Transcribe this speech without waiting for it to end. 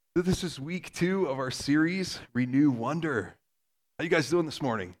So this is week 2 of our series, Renew Wonder. How you guys doing this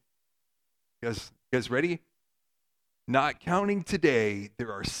morning? You guys ready? Not counting today,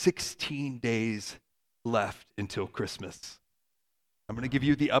 there are 16 days left until Christmas. I'm going to give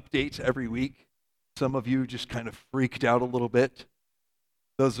you the updates every week. Some of you just kind of freaked out a little bit.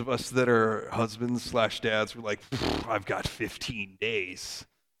 Those of us that are husbands/dads were like, I've got 15 days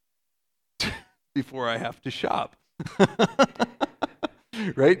before I have to shop.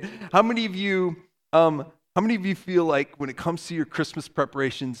 Right? How many of you feel like when it comes to your Christmas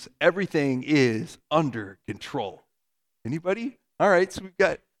preparations, everything is under control? Anybody? All right, so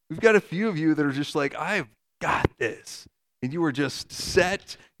we've got a few of you that are just like, I've got this. And you are just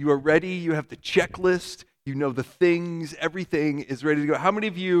set, you are ready, you have the checklist, you know the things, everything is ready to go. How many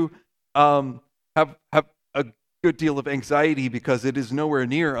of you have a good deal of anxiety because it is nowhere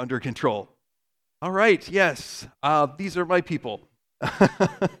near under control? All right, yes, these are my people.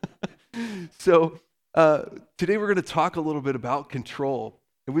 So today we're going to talk a little bit about control.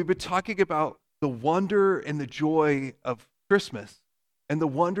 And we've been talking about the wonder and the joy of Christmas and the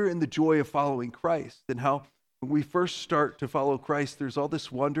wonder and the joy of following Christ, and how when we first start to follow Christ, there's all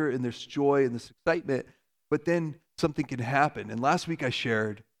this wonder and this joy and this excitement, but then something can happen. And last week I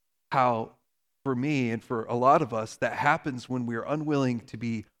shared how, for me and for a lot of us, that happens when we're unwilling to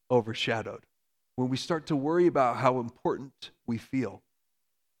be overshadowed, when we start to worry about how important we feel.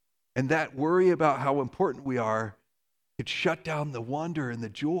 And that worry about how important we are could shut down the wonder and the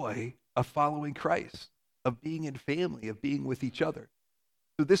joy of following Christ, of being in family, of being with each other.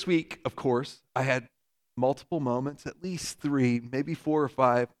 So this week, of course, I had multiple moments, at least 3, maybe 4 or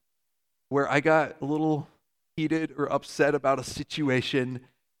 5, where I got a little heated or upset about a situation,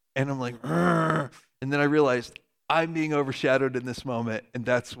 and I'm like, "Argh." And then I realized I'm being overshadowed in this moment, and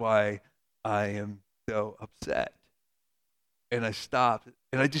that's why I am so upset. And I stopped,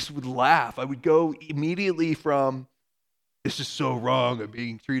 and I just would laugh. I would go immediately from, this is so wrong, I'm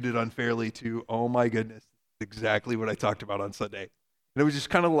being treated unfairly, to, oh my goodness, exactly what I talked about on Sunday. And I would just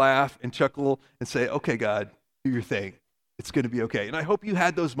kind of laugh and chuckle and say, okay, God, do your thing. It's going to be okay. And I hope you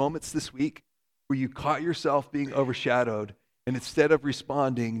had those moments this week where you caught yourself being overshadowed, and instead of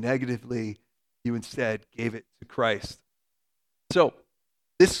responding negatively, you instead gave it to Christ. So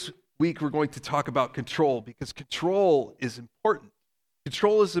this week we're going to talk about control, because control is important.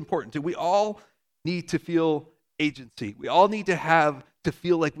 Control is important. And we all need to feel agency. We all need to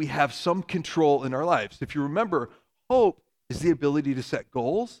feel like we have some control in our lives. If you remember, hope is the ability to set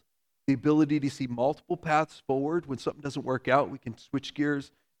goals, the ability to see multiple paths forward. When something doesn't work out, we can switch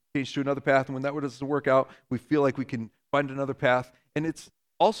gears, change to another path. And when that one doesn't work out, we feel like we can find another path. And it's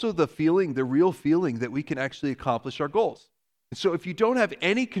also the real feeling that we can actually accomplish our goals. And so if you don't have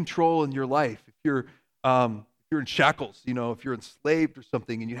any control in your life, if you're in shackles, if you're enslaved or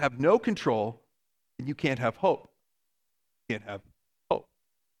something, and you have no control, then you can't have hope. You can't have hope.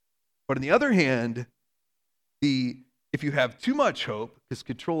 But on the other hand, if you have too much hope, because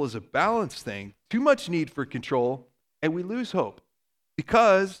control is a balanced thing, too much need for control, and we lose hope.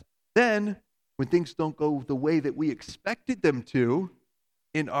 Because then, when things don't go the way that we expected them to,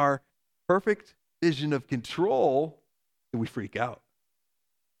 in our perfect vision of control, then we freak out.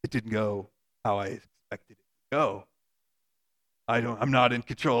 It didn't go how I expected it to go. I'm not in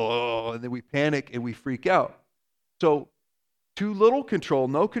control. And then we panic and we freak out. So, too little control,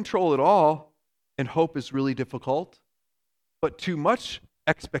 no control at all, and hope is really difficult. But too much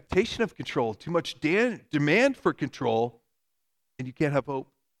expectation of control, too much demand for control, and you can't have hope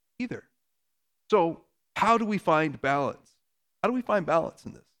either. So how do we find balance? How do we find balance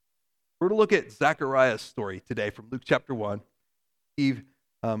in this? We're going to look at Zechariah's story today from Luke chapter 1. Steve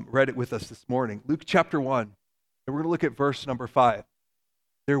read it with us this morning. Luke chapter 1, and we're going to look at verse number 5.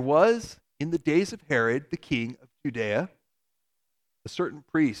 There was, in the days of Herod, the king of Judea, a certain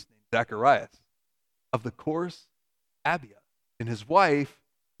priest named Zacharias, of the course Abia. And his wife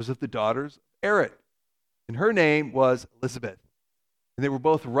was of the daughters of Aaron, and her name was Elizabeth. And they were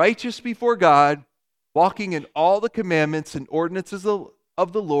both righteous before God, walking in all the commandments and ordinances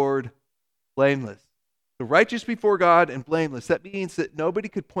of the Lord, blameless. So righteous before God and blameless. That means that nobody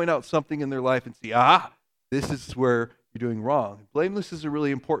could point out something in their life and see, this is where you're doing wrong. Blameless is a really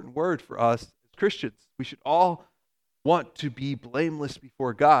important word for us as Christians. We should all want to be blameless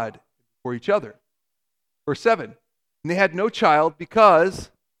before God and before each other. Verse 7. And they had no child because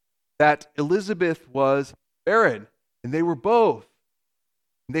that Elizabeth was barren, and they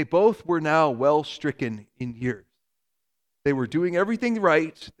both were now well stricken in years. They were doing everything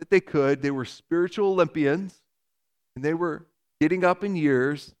right that they could. They were spiritual Olympians, and they were getting up in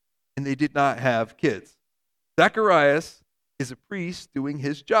years, and they did not have kids. Zacharias is a priest doing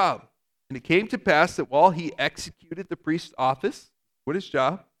his job. And it came to pass that while he executed the priest's office, what his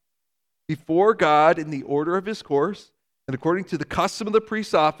job, before God in the order of his course, and according to the custom of the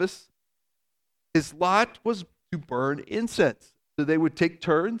priest's office, his lot was to burn incense. So they would take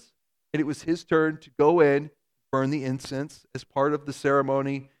turns, and it was his turn to go in, burn the incense as part of the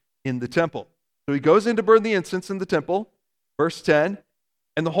ceremony in the temple. So he goes in to burn the incense in the temple. Verse 10,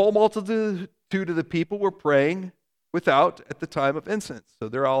 and the whole multitude of the people were praying without at the time of incense. So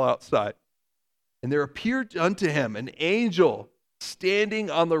they're all outside. And there appeared unto him an angel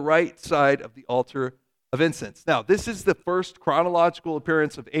standing on the right side of the altar of incense. Now, this is the first chronological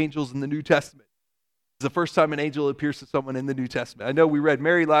appearance of angels in the New Testament. It's the first time an angel appears to someone in the New Testament. I know we read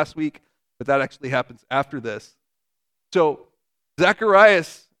Mary last week, but that actually happens after this. So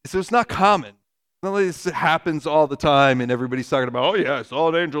Zacharias, so it's not common. Not like this happens all the time and everybody's talking about, oh yeah, I saw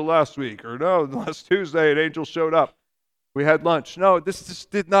an angel last week, or no, last Tuesday an angel showed up. We had lunch. No, this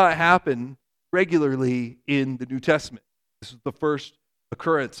just did not happen regularly in the New Testament. This is the first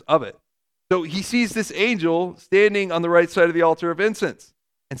occurrence of it. So he sees this angel standing on the right side of the altar of incense,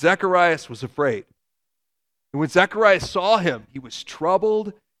 and Zacharias was afraid. And when Zacharias saw him, he was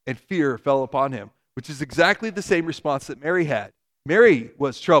troubled, and fear fell upon him, which is exactly the same response that Mary had. Mary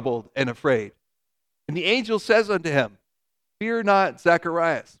was troubled and afraid. And the angel says unto him, fear not,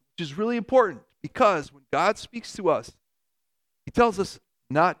 Zacharias, which is really important because when God speaks to us, he tells us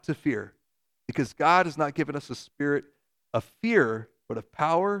not to fear because God has not given us a spirit of fear, but of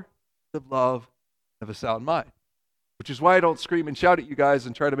power, of love, and of a sound mind. Which is why I don't scream and shout at you guys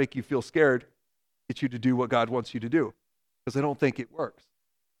and try to make you feel scared, get you to do what God wants you to do, because I don't think it works.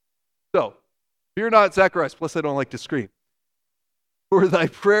 So, fear not, Zacharias, plus I don't like to scream. For thy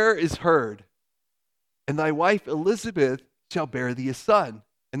prayer is heard, and thy wife Elizabeth shall bear thee a son,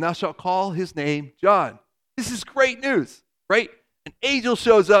 and thou shalt call his name John. This is great news, right? An angel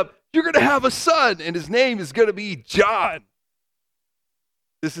shows up, you're going to have a son, and his name is going to be John.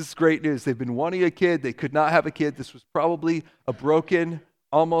 This is great news. They've been wanting a kid. They could not have a kid. This was probably a broken,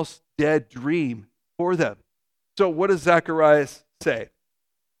 almost dead dream for them. So what does Zacharias say?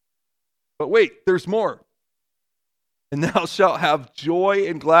 But wait, there's more. And thou shalt have joy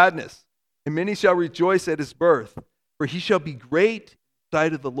and gladness, and many shall rejoice at his birth. For he shall be great in the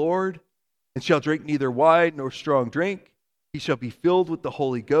sight of the Lord, and shall drink neither wine nor strong drink. He shall be filled with the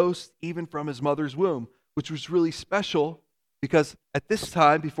Holy Ghost, even from his mother's womb, which was really special because at this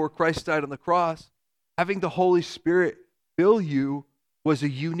time, before Christ died on the cross, having the Holy Spirit fill you was a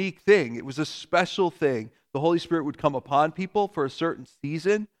unique thing. It was a special thing. The Holy Spirit would come upon people for a certain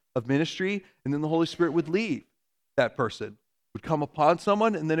season of ministry, and then the Holy Spirit would leave that person. Would come upon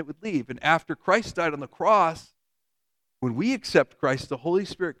someone, and then it would leave. And after Christ died on the cross, when we accept Christ, the Holy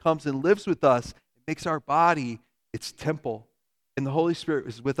Spirit comes and lives with us. It makes our body its temple. And the Holy Spirit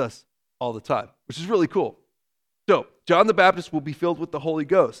is with us all the time, which is really cool. So, John the Baptist will be filled with the Holy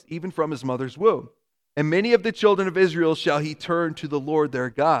Ghost, even from his mother's womb. And many of the children of Israel shall he turn to the Lord their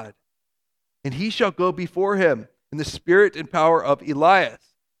God. And he shall go before him in the spirit and power of Elias.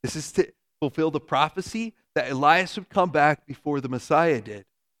 This is to fulfill the prophecy that Elias would come back before the Messiah did.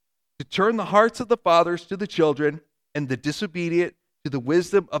 To turn the hearts of the fathers to the children and the disobedient to the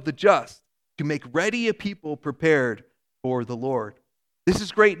wisdom of the just. To make ready a people prepared for the Lord. This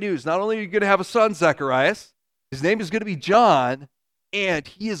is great news. Not only are you going to have a son, Zacharias, his name is going to be John, and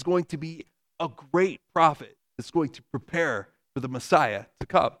he is going to be a great prophet that's going to prepare for the Messiah to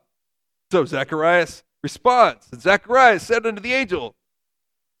come. So Zacharias responds, and Zacharias said unto the angel,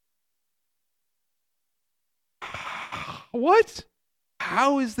 what?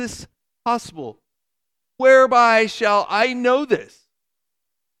 How is this possible? Whereby shall I know this?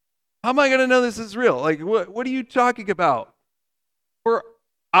 How am I going to know this is real? Like, what are you talking about? For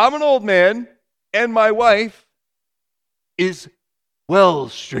I'm an old man, and my wife is well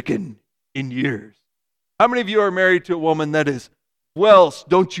stricken in years. How many of you are married to a woman that is well?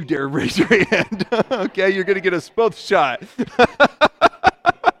 Don't you dare raise your hand. Okay, you're going to get us both shot.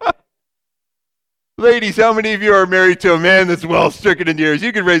 Ladies, how many of you are married to a man that's well stricken in years?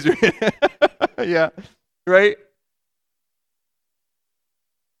 You can raise your hand. Yeah, right?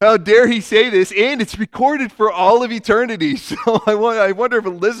 How dare he say this? And it's recorded for all of eternity. So I wonder if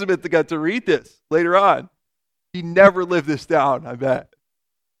Elizabeth got to read this later on. She never lived this down, I bet.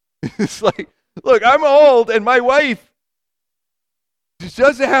 It's like, look, I'm old and my wife just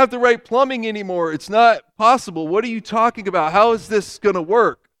doesn't have the right plumbing anymore. It's not possible. What are you talking about? How is this going to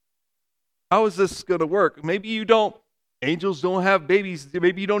work? How is this going to work? Maybe you don't, angels don't have babies.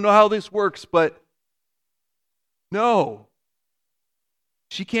 Maybe you don't know how this works, but no.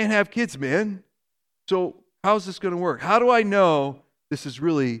 She can't have kids, man. So How's this going to work? How do I know this is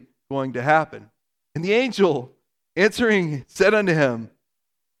really going to happen? And the angel answering said unto him,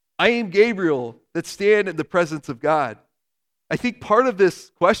 I am Gabriel that stand in the presence of God. I think part of this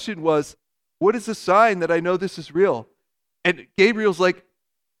question was, what is the sign that I know this is real? And Gabriel's like,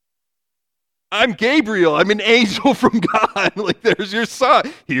 I'm Gabriel. I'm an angel from God. Like, there's your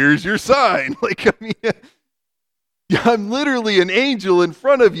sign. Here's your sign. Like, I mean, I'm literally an angel in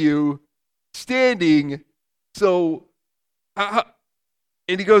front of you standing. So, and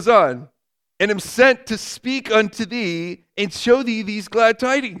he goes on, and am sent to speak unto thee and show thee these glad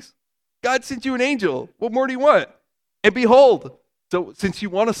tidings. God sent you an angel. What more do you want? And behold, so since you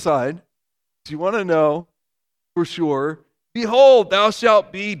want a sign, since you want to know for sure, behold, thou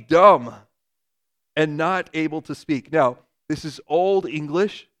shalt be dumb and not able to speak. Now, this is Old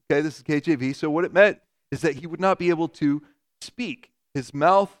English. Okay, this is KJV. So what it meant is that he would not be able to speak. His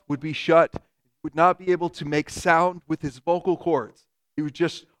mouth would be shut. He would not be able to make sound with his vocal cords. He would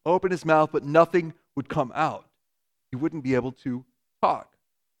just open his mouth, but nothing would come out. He wouldn't be able to talk.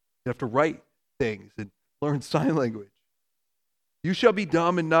 He'd have to write things and learn sign language. You shall be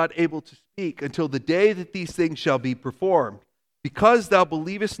dumb and not able to speak until the day that these things shall be performed, because thou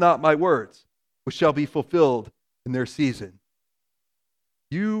believest not my words, which shall be fulfilled in their season.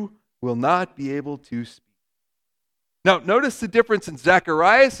 You will not be able to speak. Now, notice the difference in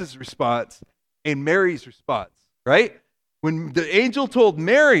Zacharias' response and Mary's response, right? When the angel told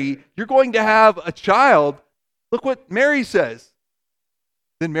Mary, you're going to have a child, look what Mary says.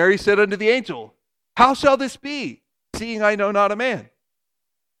 Then Mary said unto the angel, how shall this be, seeing I know not a man?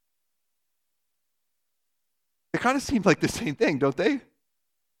 They kind of seem like the same thing, don't they?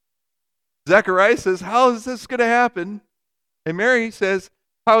 Zacharias says, how is this going to happen? And Mary says,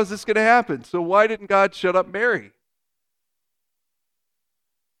 how is this going to happen? So why didn't God shut up Mary?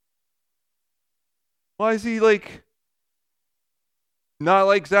 Why is he not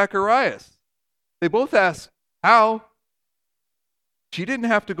like Zacharias? They both ask, how? She didn't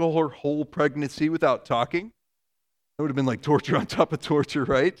have to go her whole pregnancy without talking. That would have been like torture on top of torture,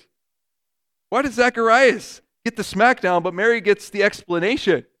 right? Why did Zacharias get the smackdown, but Mary gets the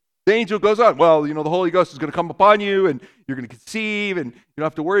explanation? The angel goes on, well, the Holy Ghost is going to come upon you, and you're going to conceive, and you don't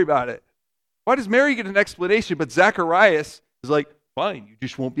have to worry about it. Why does Mary get an explanation, but Zacharias is like, fine, you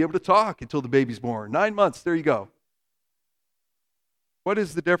just won't be able to talk until the baby's born. 9 months, there you go. What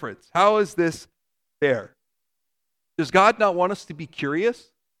is the difference? How is this fair? Does God not want us to be curious?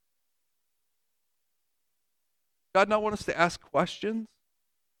 God not want us to ask questions?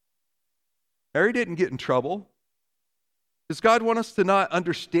 Mary didn't get in trouble. Does God want us to not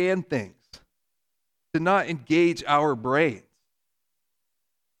understand things? To not engage our brains?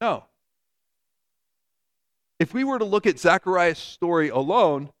 No. If we were to look at Zacharias' story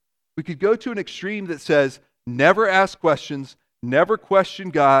alone, we could go to an extreme that says, never ask questions, never question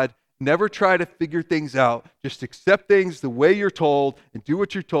God, never try to figure things out. Just accept things the way you're told and do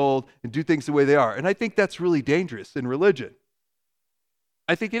what you're told and do things the way they are. And I think that's really dangerous in religion.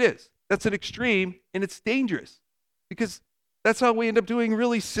 I think it is. That's an extreme, and it's dangerous because that's how we end up doing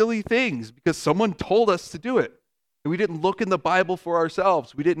really silly things because someone told us to do it. And we didn't look in the Bible for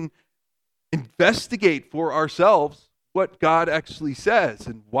ourselves. We didn't investigate for ourselves what God actually says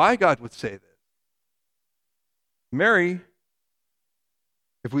and why God would say this. Mary,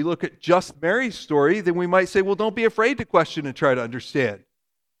 if we look at just Mary's story, then we might say, well, don't be afraid to question and try to understand.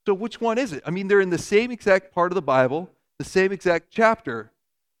 So which one is it? I mean, they're in the same exact part of the Bible, the same exact chapter,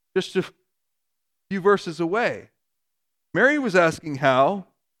 just a few verses away. Mary was asking how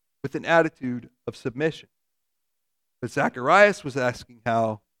with an attitude of submission. But Zacharias was asking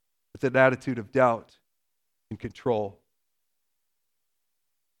how with an attitude of doubt and control.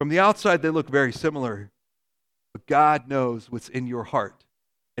 From the outside, they look very similar, but God knows what's in your heart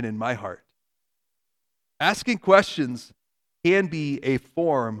and in my heart. Asking questions can be a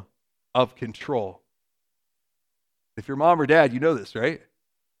form of control. If you're mom or dad, you know this, right?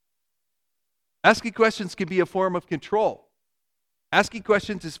 Asking questions can be a form of control. Asking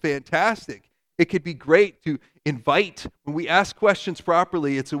questions is fantastic. It could be great to invite. When we ask questions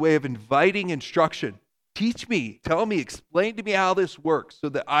properly, it's a way of inviting instruction. Teach me, tell me, explain to me how this works so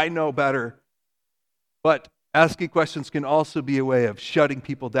that I know better. But asking questions can also be a way of shutting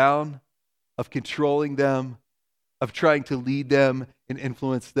people down, of controlling them, of trying to lead them and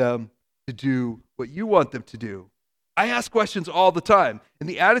influence them to do what you want them to do. I ask questions all the time, and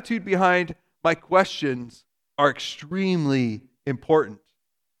the attitude behind my questions are extremely important,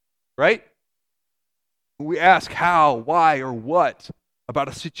 right? When we ask how, why, or what about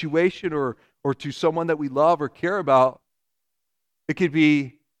a situation or to someone that we love or care about, it could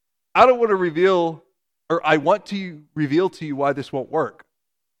be, I don't want to reveal or I want to reveal to you why this won't work.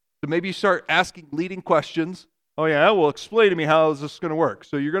 So maybe you start asking leading questions. Oh yeah, well, explain to me how is this going to work?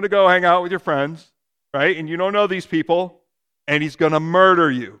 So you're going to go hang out with your friends, right? And you don't know these people, and he's going to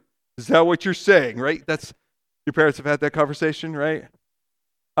murder you. Is that what you're saying, right? That's your parents have had that conversation, right?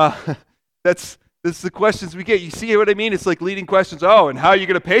 That's the questions we get. You see what I mean? It's like leading questions. Oh, and how are you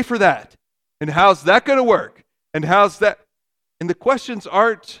going to pay for that? And how's that going to work? And how's that? And the questions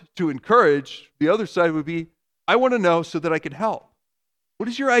aren't to encourage. The other side would be, I want to know so that I can help. What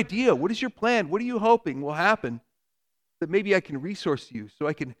is your idea? What is your plan? What are you hoping will happen that maybe I can resource you so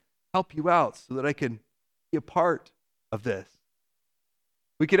I can help you out, so that I can be a part of this?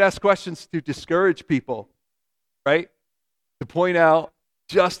 We could ask questions to discourage people, right? To point out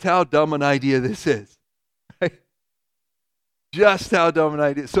just how dumb an idea this is. Right? Just how dumb an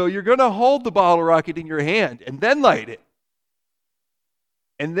idea. So you're going to hold the bottle rocket in your hand and then light it.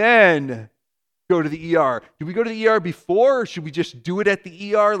 And then go to the ER. Do we go to the ER before, or should we just do it at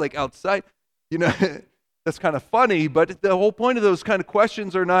the ER, like outside? You know, that's kind of funny, but the whole point of those kind of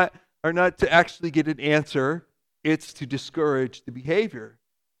questions are not to actually get an answer. It's to discourage the behavior.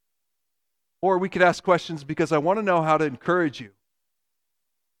 Or we could ask questions because I want to know how to encourage you.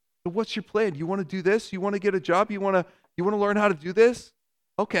 So what's your plan? You want to do this? You want to get a job? You want to learn how to do this?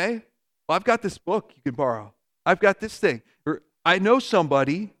 Okay. Well, I've got this book you can borrow. I've got this thing. Or I know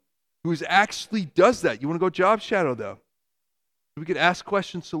somebody who actually does that. You want to go job shadow, though? We could ask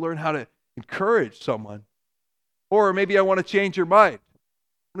questions to learn how to encourage someone. Or maybe I want to change your mind.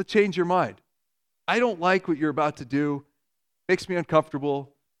 I want to change your mind. I don't like what you're about to do. Makes me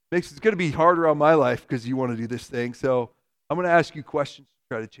uncomfortable. It's going to be harder on my life because you want to do this thing. So I'm going to ask you questions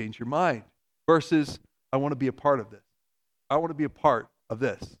to try to change your mind. Versus, I want to be a part of this. I want to be a part of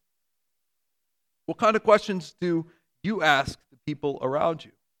this. What kind of questions do you ask the people around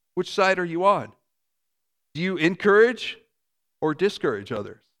you? Which side are you on? Do you encourage or discourage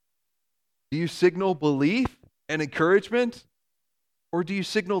others? Do you signal belief and encouragement? Or do you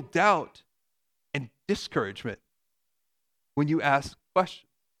signal doubt and discouragement when you ask questions?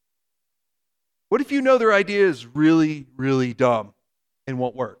 What if you know their idea is really, really dumb and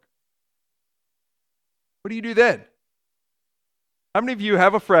won't work? What do you do then? How many of you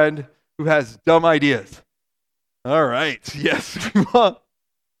have a friend who has dumb ideas? All right, yes.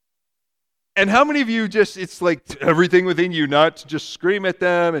 And how many of you it's like everything within you not to just scream at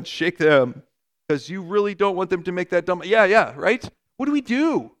them and shake them because you really don't want them to make that dumb, yeah, right? What do we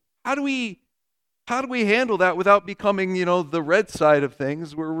do? How do we handle that without becoming, the red side of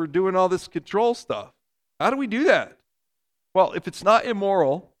things where we're doing all this control stuff? How do we do that? Well, if it's not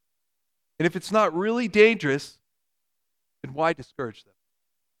immoral and if it's not really dangerous, then why discourage them?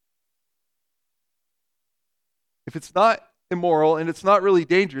 If it's not immoral and it's not really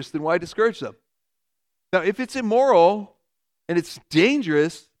dangerous, then why discourage them? Now, if it's immoral and it's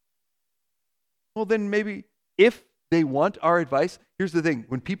dangerous, well, then maybe if they want our advice, here's the thing.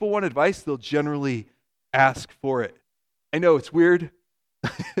 When people want advice, they'll generally ask for it. I know it's weird.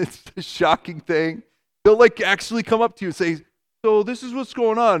 It's a shocking thing. They'll actually come up to you and say, so this is what's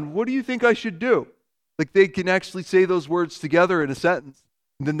going on. What do you think I should do? They can actually say those words together in a sentence.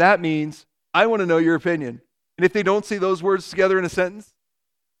 And then that means, I want to know your opinion. And if they don't say those words together in a sentence,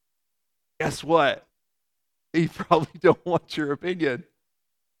 guess what? They probably don't want your opinion.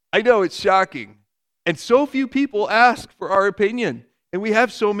 I know it's shocking. And so few people ask for our opinion. And we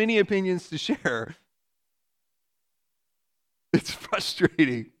have so many opinions to share. It's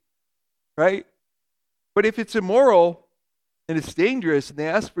frustrating, right? But if it's immoral and it's dangerous and they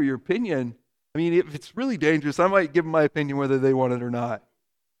ask for your opinion, if it's really dangerous, I might give them my opinion whether they want it or not.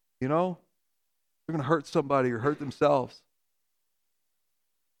 They're going to hurt somebody or hurt themselves.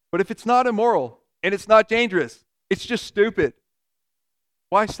 But if it's not immoral and it's not dangerous, it's just stupid,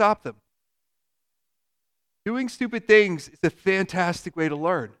 why stop them? Doing stupid things is a fantastic way to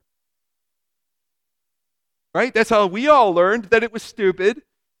learn. Right? That's how we all learned that it was stupid.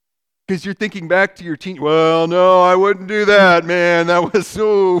 Because you're thinking back to your teen. Well, no, I wouldn't do that, man. That was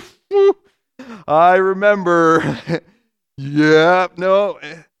so... I remember. Yeah, no.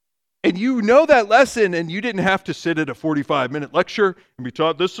 And you know that lesson, and you didn't have to sit at a 45-minute lecture and be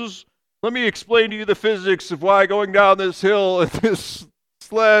taught, let me explain to you the physics of why going down this hill and this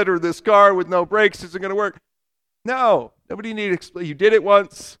sled or this car with no brakes isn't going to work. No, nobody needed to explain. You did it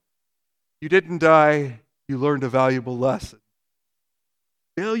once. You didn't die. You learned a valuable lesson.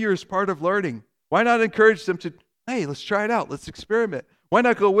 Failure is part of learning. Why not encourage them to, hey, let's try it out. Let's experiment. Why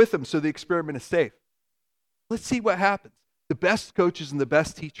not go with them so the experiment is safe? Let's see what happens. The best coaches and the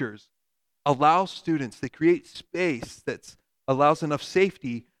best teachers allow students, they create space that allows enough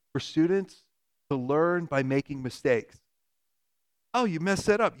safety for students to learn by making mistakes. Oh, you messed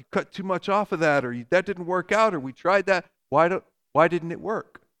that up. You cut too much off of that, or that didn't work out, or we tried that. Why didn't it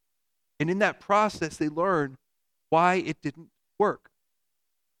work? And in that process, they learn why it didn't work.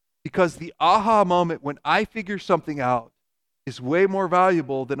 Because the aha moment when I figure something out is way more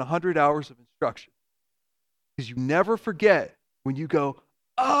valuable than 100 hours of instruction. Because you never forget when you go,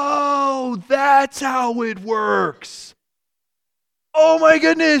 oh, that's how it works. Oh my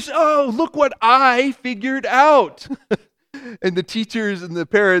goodness. Oh, look what I figured out. And the teachers and the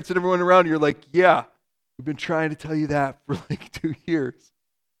parents and everyone around you are like, yeah, we've been trying to tell you that for like 2 years.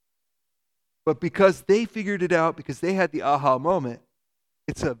 But because they figured it out, because they had the aha moment,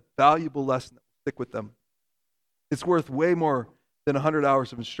 it's a valuable lesson that will stick with them. It's worth way more than 100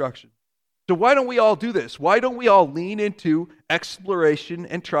 hours of instruction. So why don't we all do this? Why don't we all lean into exploration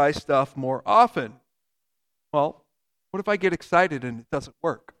and try stuff more often? Well, what if I get excited and it doesn't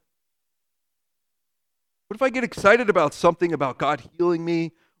work? What if I get excited about something, about God healing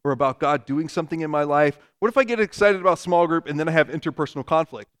me or about God doing something in my life? What if I get excited about small group and then I have interpersonal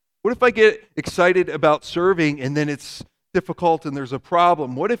conflict? What if I get excited about serving and then it's difficult and there's a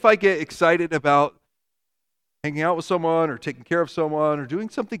problem? What if I get excited about hanging out with someone or taking care of someone or doing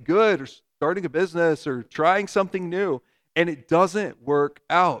something good or starting a business or trying something new and it doesn't work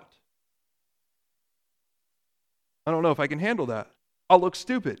out? I don't know if I can handle that. I'll look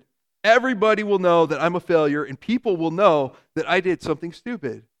stupid. Everybody will know that I'm a failure and people will know that I did something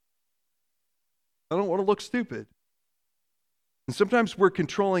stupid. I don't want to look stupid. And sometimes we're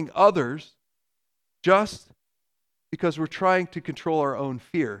controlling others just because we're trying to control our own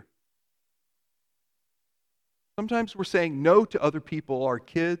fear. Sometimes we're saying no to other people, our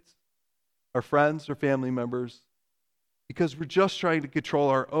kids, our friends, or family members, because we're just trying to control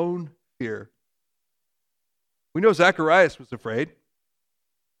our own fear. We know Zacharias was afraid.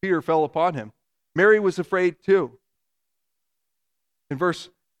 Fear fell upon him. Mary was afraid too. In verse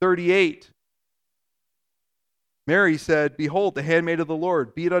 38, Mary said, behold, the handmaid of the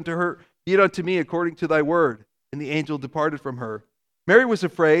Lord, be it unto me according to thy word. And the angel departed from her. Mary was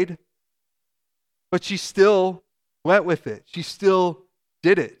afraid, but she still went with it. She still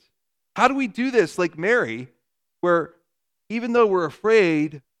did it. How do we do this like Mary, where even though we're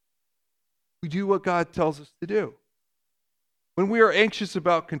afraid, we do what God tells us to do? When we are anxious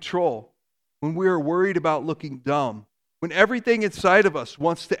about control, when we are worried about looking dumb, when everything inside of us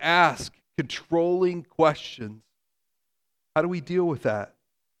wants to ask controlling questions, how do we deal with that?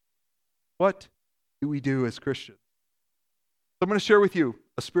 What do we do as Christians? So I'm going to share with you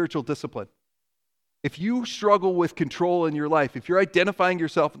a spiritual discipline. If you struggle with control in your life, if you're identifying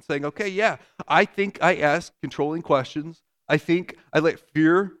yourself and saying, okay, yeah, I think I ask controlling questions, I think I let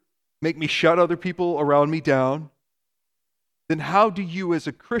fear make me shut other people around me down, then how do you as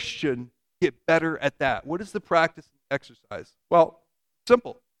a Christian get better at that? What is the practice and exercise? Well,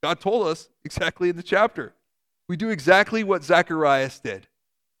 simple. God told us exactly in the chapter. We do exactly what Zacharias did.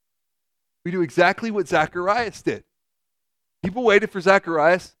 We do exactly what Zacharias did. People waited for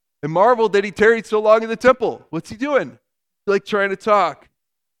Zacharias and marveled that he tarried so long in the temple. What's he doing? Like trying to talk.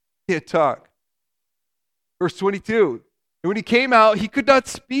 He can't talk. Verse 22, and when he came out, he could not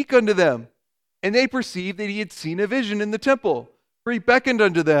speak unto them. And they perceived that he had seen a vision in the temple, for he beckoned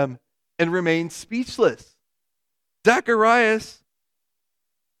unto them and remained speechless. Zacharias,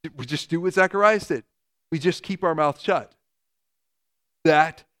 we just do what Zacharias did. We just keep our mouth shut.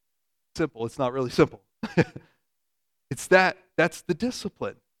 That simple. It's not really simple. That's the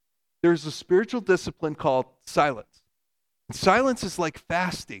discipline. There's a spiritual discipline called silence. And silence is like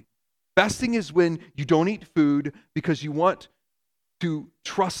fasting. Fasting is when you don't eat food because you want to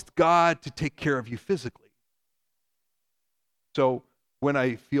trust God to take care of you physically. So when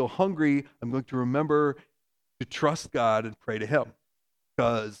I feel hungry, I'm going to remember to trust God and pray to Him,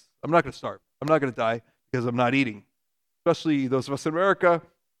 because I'm not going to starve. I'm not going to die because I'm not eating. Especially those of us in America,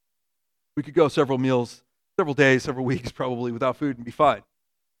 we could go several meals, several days, several weeks probably without food and be fine.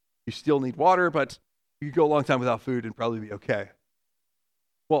 You still need water, but you could go a long time without food and probably be okay.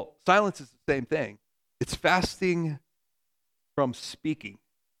 Well, silence is the same thing. It's fasting from speaking.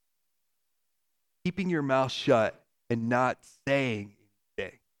 Keeping your mouth shut and not saying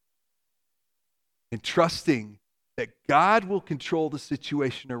anything. And trusting that God will control the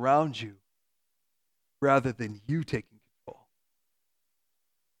situation around you rather than you taking control.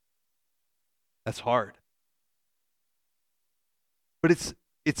 That's hard. But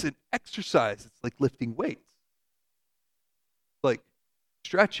it's an exercise. It's like lifting weights. Like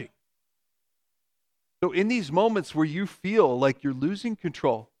stretching. So in these moments where you feel like you're losing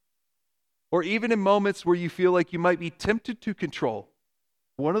control, or even in moments where you feel like you might be tempted to control,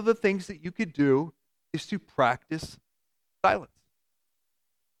 one of the things that you could do is to practice silence.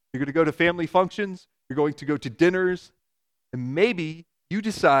 You're going to go to family functions, you're going to go to dinners, and maybe you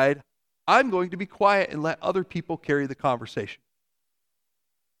decide, I'm going to be quiet and let other people carry the conversation.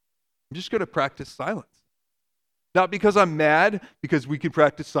 I'm just going to practice silence. Not because I'm mad, because we can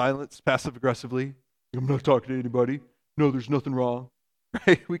practice silence passive-aggressively. I'm not talking to anybody. No, there's nothing wrong.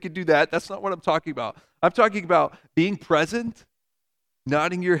 Right? We can do that. That's not what I'm talking about. I'm talking about being present,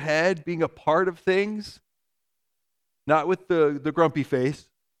 nodding your head, being a part of things, not with the grumpy face,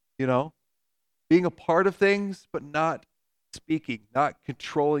 being a part of things, but not speaking, not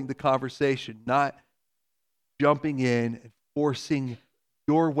controlling the conversation, not jumping in and forcing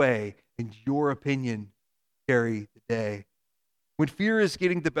your way and your opinion to carry the day. When fear is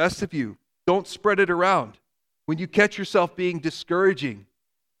getting the best of you, don't spread it around. When you catch yourself being discouraging,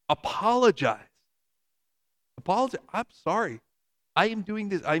 apologize. I'm sorry. I am doing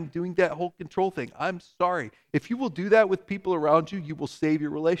this. I'm doing that whole control thing. I'm sorry. If you will do that with people around you, you will save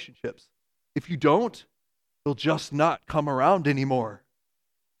your relationships. If you don't, they'll just not come around anymore.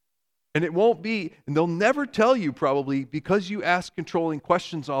 And it won't be, and they'll never tell you probably because you ask controlling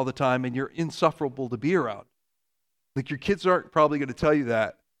questions all the time and you're insufferable to be around. Like your kids aren't probably going to tell you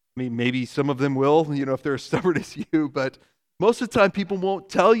that. I mean, maybe some of them will, if they're as stubborn as you, but most of the time people won't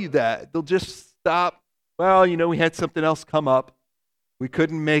tell you that. They'll just stop. Well, we had something else come up. We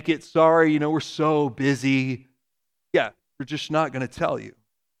couldn't make it. Sorry, we're so busy. Yeah, they're just not going to tell you.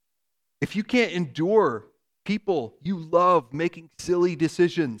 If you can't endure people you love making silly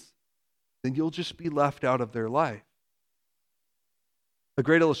decisions, then you'll just be left out of their life. A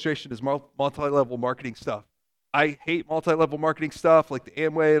great illustration is multi-level marketing stuff. I hate multi-level marketing stuff like the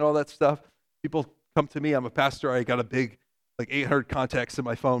Amway and all that stuff. People come to me. I'm a pastor. I got a big, 800 contacts in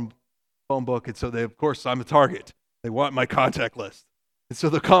my phone book. And so of course, I'm a target. They want my contact list. And so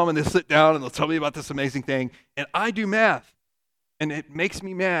they'll come and they'll sit down and they'll tell me about this amazing thing. And I do math. And it makes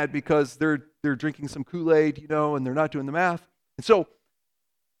me mad because they're drinking some Kool-Aid, and they're not doing the math. And so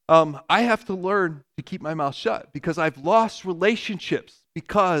I have to learn to keep my mouth shut because I've lost relationships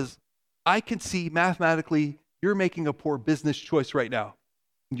because I can see mathematically you're making a poor business choice right now.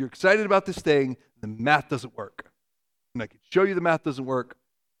 And you're excited about this thing, the math doesn't work. And I can show you the math doesn't work.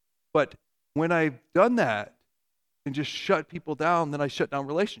 But when I've done that and just shut people down, then I shut down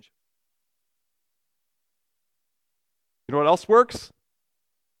relationships. You know what else works?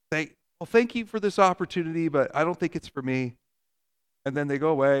 Say, well, thank you for this opportunity, but I don't think it's for me. And then they go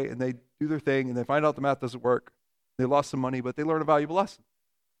away and they do their thing and they find out the math doesn't work. They lost some money, but they learn a valuable lesson.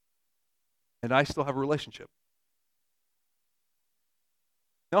 And I still have a relationship.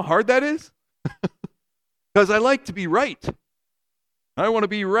 You know how hard that is? Because I like to be right. I want to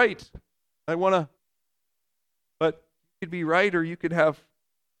be right. But you could be right or you could have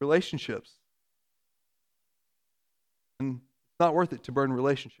relationships. And it's not worth it to burn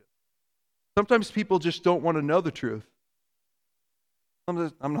relationships. Sometimes people just don't want to know the truth.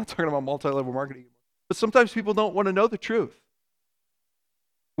 I'm not talking about multi-level marketing anymore. But sometimes people don't want to know the truth.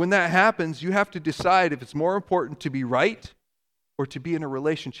 When that happens, you have to decide if it's more important to be right or to be in a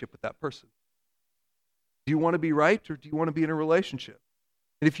relationship with that person. Do you want to be right or do you want to be in a relationship?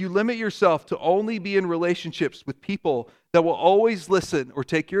 And if you limit yourself to only be in relationships with people that will always listen or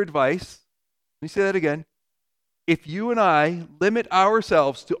take your advice, let me say that again. If you and I limit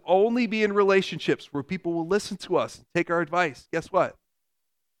ourselves to only be in relationships where people will listen to us and take our advice, guess what?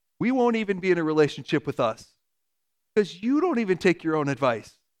 We won't even be in a relationship with us because you don't even take your own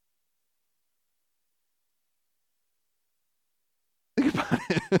advice. Think about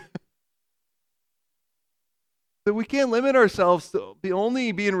it. So we can't limit ourselves to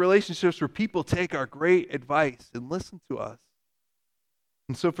only be in relationships where people take our great advice and listen to us.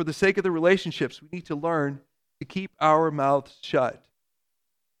 And so for the sake of the relationships, we need to learn to keep our mouths shut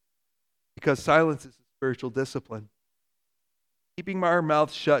because silence is a spiritual discipline. Keeping our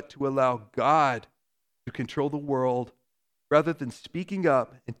mouths shut to allow God to control the world rather than speaking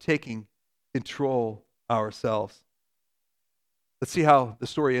up and taking control ourselves. Let's see how the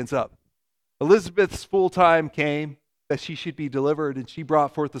story ends up. Elizabeth's full time came that she should be delivered, and she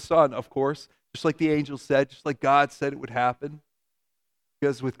brought forth a son, of course, just like the angel said, just like God said it would happen.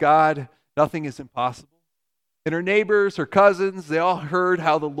 Because with God, nothing is impossible. And her neighbors, her cousins, they all heard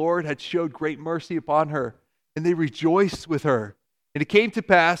how the Lord had showed great mercy upon her, and they rejoiced with her. And it came to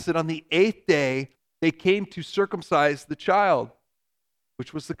pass that on the 8th day, they came to circumcise the child,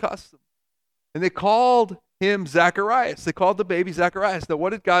 which was the custom. And they called him Zacharias. They called the baby Zacharias. Now,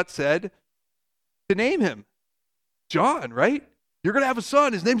 what had God said to name him? John, right? You're going to have a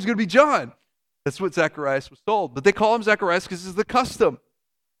son. His name's going to be John. That's what Zacharias was told. But they call him Zacharias because it's the custom.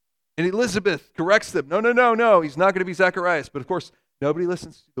 And Elizabeth corrects them. No, no, no, no. He's not going to be Zacharias. But of course, nobody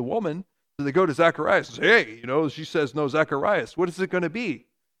listens to the woman. So they go to Zacharias and say, hey, she says no Zacharias. What is it going to be?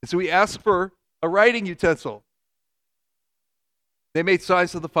 And so he asks for a writing utensil. They made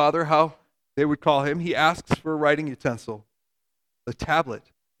signs to the father how they would call him. He asks for a writing utensil, a tablet.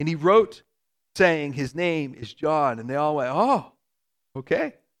 And he wrote saying his name is John. And they all went, oh,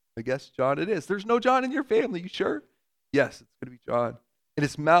 okay. I guess John it is. There's no John in your family. You sure? Yes, it's going to be John. And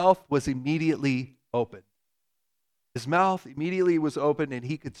his mouth was immediately open. His mouth immediately was open and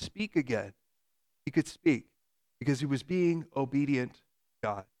he could speak again. He could speak because he was being obedient to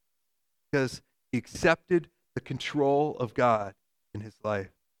God. Because he accepted the control of God in his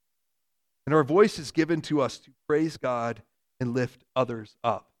life. And our voice is given to us to praise God and lift others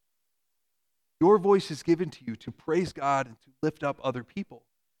up. Your voice is given to you to praise God and to lift up other people.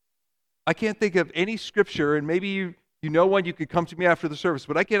 I can't think of any scripture, and maybe you know one, you could come to me after the service,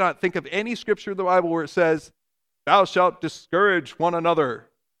 but I cannot think of any scripture in the Bible where it says, thou shalt discourage one another.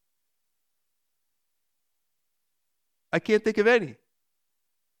 I can't think of any.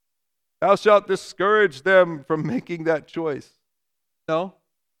 Thou shalt discourage them from making that choice. No.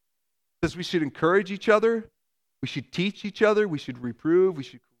 It says we should encourage each other. We should teach each other. We should reprove. We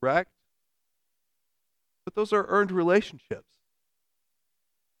should correct. But those are earned relationships.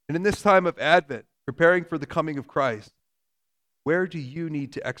 And in this time of Advent, preparing for the coming of Christ, where do you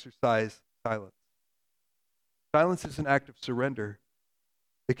need to exercise silence? Silence is an act of surrender.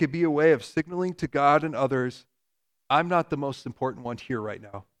 It could be a way of signaling to God and others, I'm not the most important one here right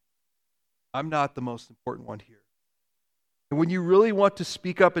now. I'm not the most important one here. And when you really want to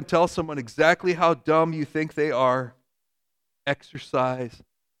speak up and tell someone exactly how dumb you think they are, exercise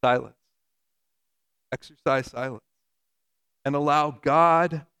silence. Exercise silence. And allow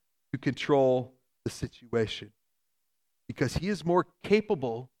God to control the situation. Because he is more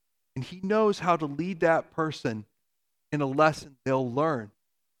capable and he knows how to lead that person in a lesson they'll learn.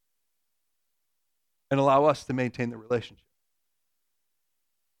 And allow us to maintain the relationship.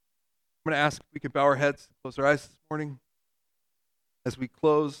 I'm going to ask if we could bow our heads, close our eyes this morning. As we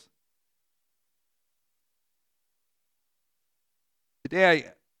close,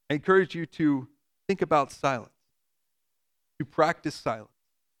 today I encourage you to think about silence, to practice silence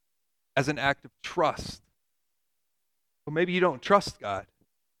as an act of trust. Well, maybe you don't trust God.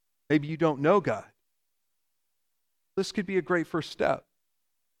 Maybe you don't know God. This could be a great first step.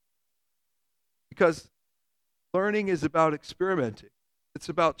 Because learning is about experimenting. It's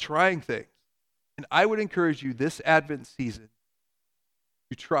about trying things. And I would encourage you this Advent season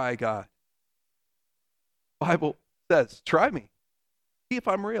to try God. The Bible says, try me. See if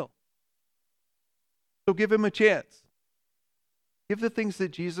I'm real. So give him a chance. Give the things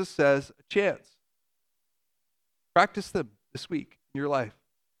that Jesus says a chance. Practice them this week in your life.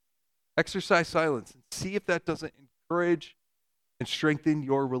 Exercise silence and see if that doesn't encourage and strengthen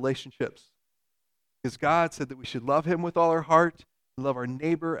your relationships. Because God said that we should love him with all our heart and love our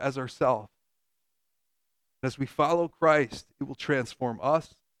neighbor as ourselves. As we follow Christ, it will transform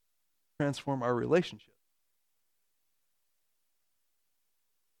us, transform our relationship.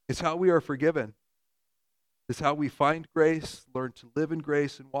 It's how we are forgiven. It's how we find grace, learn to live in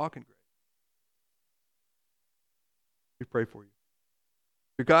grace, and walk in grace. We pray for you.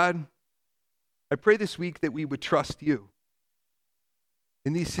 Dear God, I pray this week that we would trust you.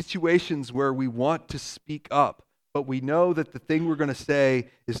 In these situations where we want to speak up, but we know that the thing we're going to say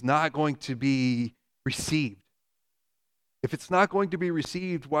is not going to be received. If it's not going to be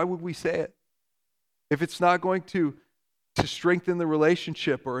received, why would we say it? If it's not going to strengthen the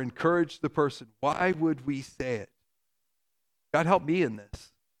relationship or encourage the person, why would we say it? God, help me in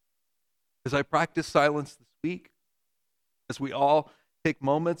this. As I practice silence this week, as we all take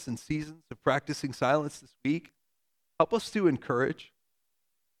moments and seasons of practicing silence this week, help us to encourage,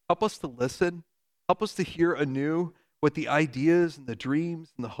 help us to listen, help us to hear anew what the ideas and the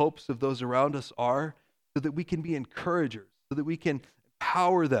dreams and the hopes of those around us are, so that we can be encouragers, so that we can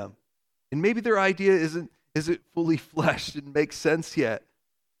empower them. And maybe their idea isn't fully fleshed and makes sense yet,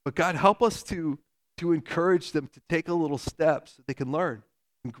 but God, help us to encourage them to take a little step so they can learn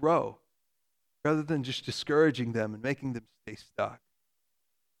and grow, rather than just discouraging them and making them stay stuck.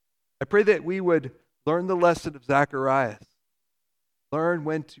 I pray that we would learn the lesson of Zacharias, learn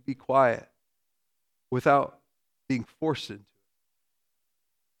when to be quiet without being forced into it.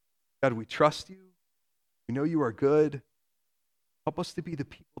 God, we trust you. We know you are good. Help us to be the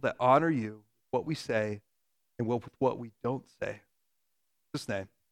people that honor you with what we say and with what we don't say. In Jesus' name.